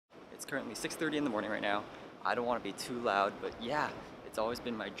currently 6:30 in the morning right now. I don't want to be too loud, but yeah, it's always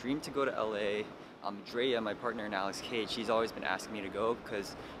been my dream to go to LA. Drea, my partner in AlexKade, she's always been asking me to go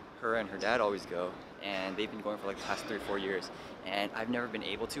because her and her dad always go, and they've been going for like the past 3 or 4 years, and I've never been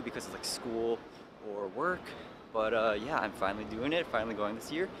able to because of like school or work. But yeah, I'm finally doing it, finally going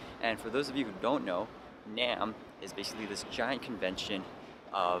this year. And for those of you who don't know, NAMM is basically this giant convention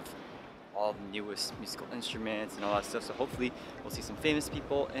of all the newest musical instruments and all that stuff. So hopefully we'll see some famous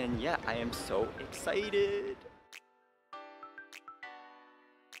people, and yeah, I am so excited.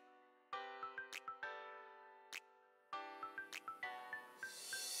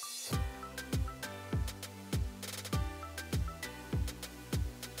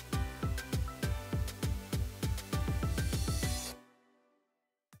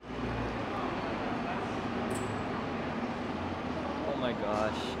 Oh my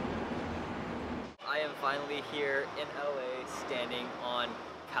gosh. I am finally here in LA, standing on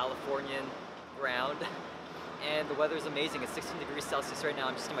Californian ground, and the weather is amazing. It's 16 degrees Celsius right now.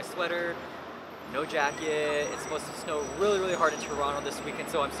 I'm just in my sweater, no jacket. It's supposed to snow really, really hard in Toronto this weekend,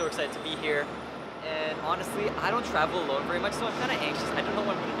 so I'm so excited to be here. And honestly, I don't travel alone very much, so I'm kind of anxious. I don't know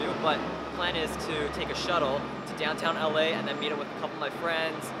what I'm gonna do, but the plan is to take a shuttle to downtown LA and then meet up with a couple of my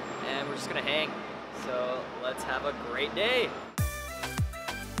friends, and we're just gonna hang. So let's have a great day.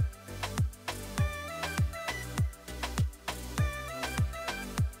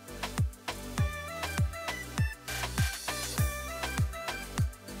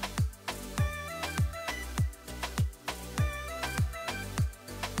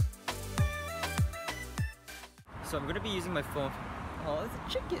 So I'm gonna be using my phone. Oh, there's a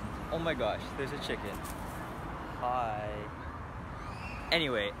chicken. Oh my gosh, there's a chicken. Hi.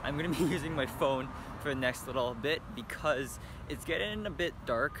 Anyway, I'm gonna be using my phone for the next little bit because it's getting a bit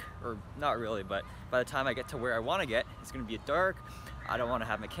dark, or not really, but by the time I get to where I wanna get, it's gonna be dark. I don't wanna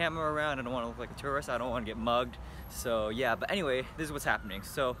have my camera around, I don't wanna look like a tourist, I don't wanna get mugged. So yeah, but anyway, this is what's happening.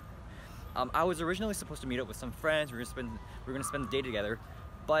 So I was originally supposed to meet up with some friends. We're gonna spend the day together,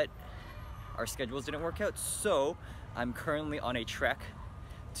 but our schedules didn't work out, so I'm currently on a trek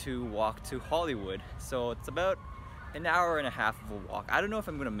to walk to Hollywood. So it's about an hour and a half of a walk. I don't know if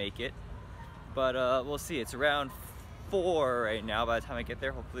I'm gonna make it, but we'll see. It's around 4 right now. By the time I get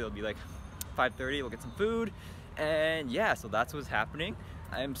there, hopefully it'll be like 5:30. We'll get some food, and yeah, so that's what's happening.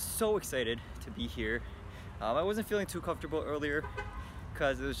 I'm so excited to be here. I wasn't feeling too comfortable earlier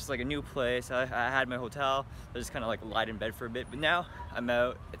because it was just like a new place. I had my hotel. I just kind of like lied in bed for a bit, but now I'm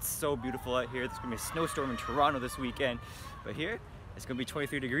out. It's so beautiful out here. There's gonna be a snowstorm in Toronto this weekend, but here it's gonna be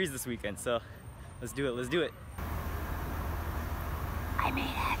 23 degrees this weekend. So let's do it. Let's do it. I made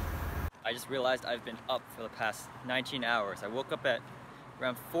it. I just realized I've been up for the past 19 hours. I woke up at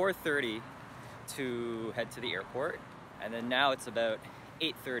around 4:30 to head to the airport, and then now it's about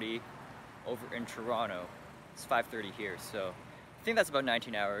 8:30 over in Toronto. It's 5:30 here, so I think that's about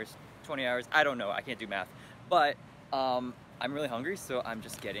 19 hours, 20 hours, I don't know, I can't do math. But I'm really hungry, so I'm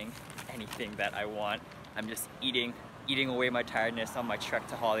just getting anything that I want. I'm just eating away my tiredness on my trek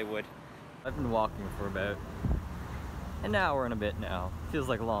to Hollywood. I've been walking for about an hour and a bit now. Feels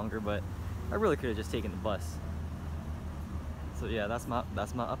like longer, but I really could have just taken the bus. So yeah, that's my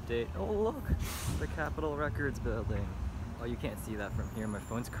update. Oh look, the Capitol Records building. Oh, you can't see that from here, my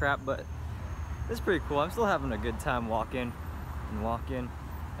phone's crap, but it's pretty cool. I'm still having a good time walking and walking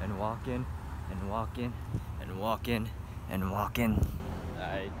and walking and walking and walking and walking.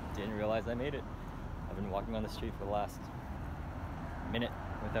 I didn't realize I made it. I've been walking on the street for the last minute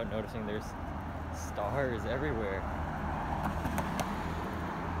without noticing there's stars everywhere.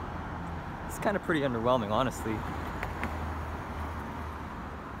 It's kind of pretty underwhelming, honestly.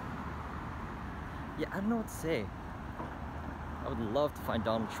 Yeah, I don't know what to say. I would love to find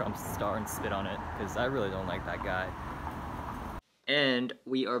Donald Trump's star and spit on it, because I really don't like that guy. And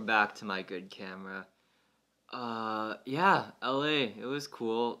we are back to my good camera. Yeah, LA, it was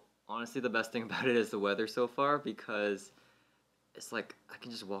cool. Honestly, the best thing about it is the weather so far, because it's like I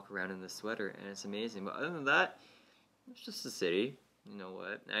can just walk around in this sweater and it's amazing. But other than that, it's just a city. You know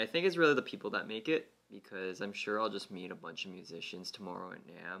what? And I think it's really the people that make it, because I'm sure I'll just meet a bunch of musicians tomorrow at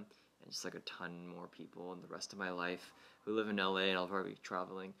NAMM, and just like a ton more people in the rest of my life who live in LA, and I'll probably be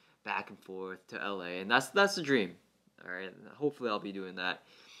traveling back and forth to LA, and that's the dream. All right, hopefully I'll be doing that.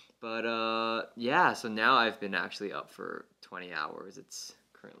 But yeah, so now I've been actually up for 20 hours. It's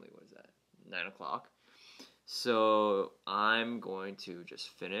currently, what is that, 9 o'clock. So I'm going to just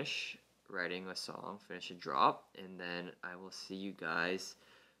finish writing a song, finish a drop, and then I will see you guys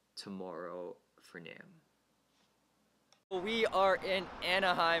tomorrow for NAMM. We are in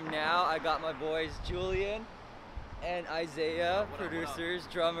Anaheim now. I got my boys Julian and Isaiah, producers,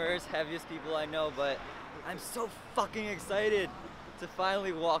 drummers, heaviest people I know, but I'm so fucking excited to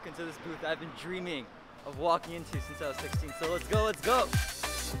finally walk into this booth I've been dreaming of walking into since I was 16. So let's go, let's go!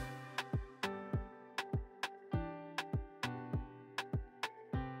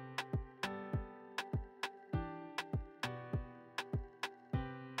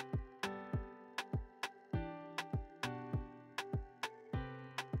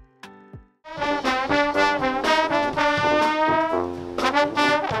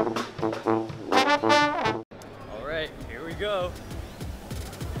 Alright, here we go.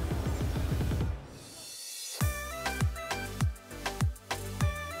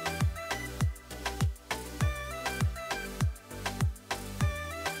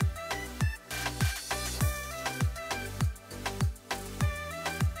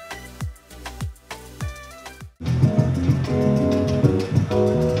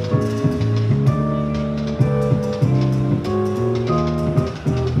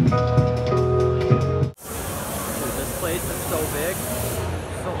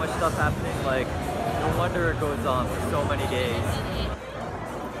 So much stuff happening, like, no wonder it goes on for so many days.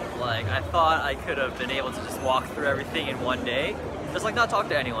 Like, I thought I could have been able to just walk through everything in one day, just like not talk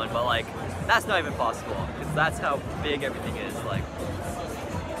to anyone, but like, that's not even possible, because that's how big everything is, like,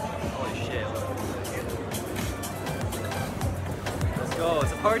 holy shit. Let's go,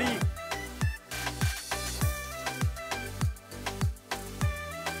 it's a party!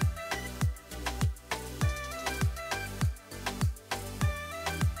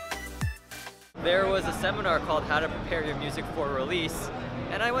 There was a seminar called How to Prepare Your Music for Release,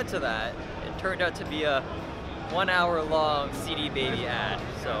 and I went to that. It turned out to be a 1 hour long CD Baby ad,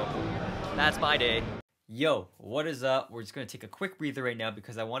 so that's my day. Yo, what is up? We're just gonna take a quick breather right now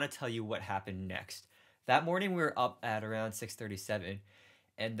because I wanna tell you what happened next. That morning we were up at around 6:37,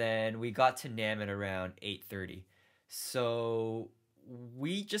 and then we got to NAMM at around 8:30. So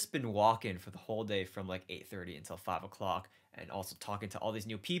we just been walking for the whole day from like 8:30 until 5 o'clock. And also talking to all these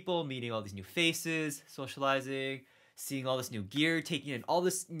new people, meeting all these new faces, socializing, seeing all this new gear, taking in all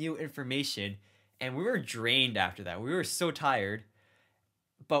this new information. And we were drained after that. We were so tired.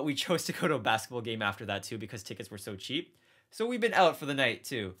 But we chose to go to a basketball game after that too because tickets were so cheap. So we've been out for the night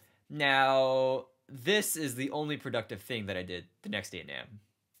too. Now, this is the only productive thing that I did the next day at NAMM.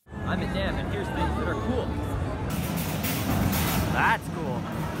 I'm at NAMM and here's things that are cool. That's cool.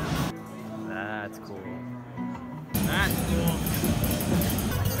 That's cool. That's cool.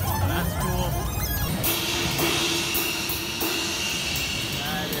 That's cool.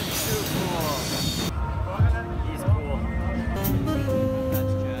 That is too cool. He's cool.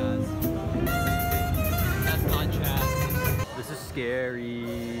 That's jazz. That's not jazz. This is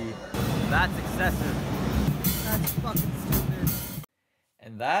scary. That's excessive. That's fucking stupid.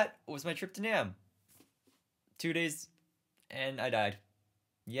 And that was my trip to NAMM. 2 days and I died.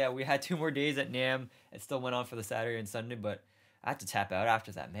 Yeah, we had 2 more days at NAMM. It still went on for the Saturday and Sunday, but I had to tap out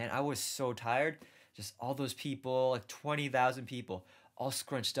after that, man. I was so tired. Just all those people, like 20,000 people, all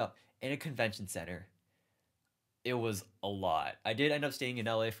scrunched up in a convention center. It was a lot. I did end up staying in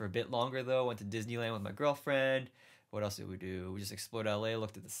LA for a bit longer, though. Went to Disneyland with my girlfriend. What else did we do? We just explored LA,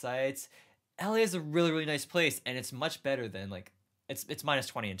 looked at the sights. LA is a really, really nice place, and it's much better than, like, it's minus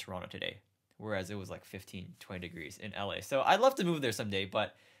 20 in Toronto today. Whereas it was like 15, 20 degrees in LA. So I'd love to move there someday,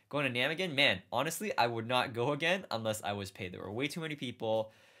 but going to NAMM again, man, honestly, I would not go again unless I was paid. There were way too many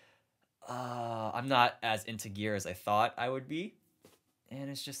people. I'm not as into gear as I thought I would be. And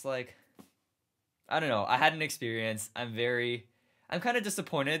it's just like, I don't know. I had an experience. I'm kind of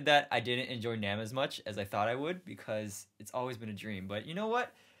disappointed that I didn't enjoy NAMM as much as I thought I would because it's always been a dream. But you know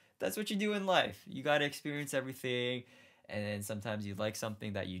what? That's what you do in life. You got to experience everything. And then sometimes you like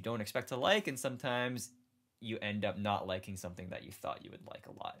something that you don't expect to like, and sometimes you end up not liking something that you thought you would like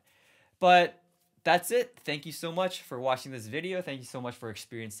a lot. But that's it. Thank you so much for watching this video. Thank you so much for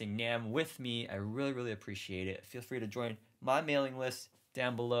experiencing NAMM with me. I really, really appreciate it. Feel free to join my mailing list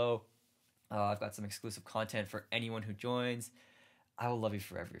down below. I've got some exclusive content for anyone who joins. I will love you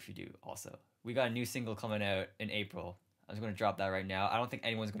forever if you do also. We got a new single coming out in April. I'm just going to drop that right now. I don't think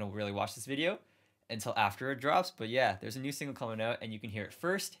anyone's going to really watch this video until after it drops, but yeah, there's a new single coming out and you can hear it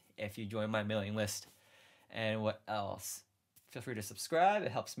first if you join my mailing list. And what else? Feel free to subscribe.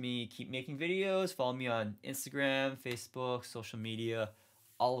 It helps me keep making videos. Follow me on Instagram, Facebook, social media,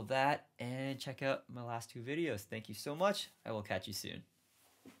 all of that, and check out my last 2 videos. Thank you so much. I will catch you soon.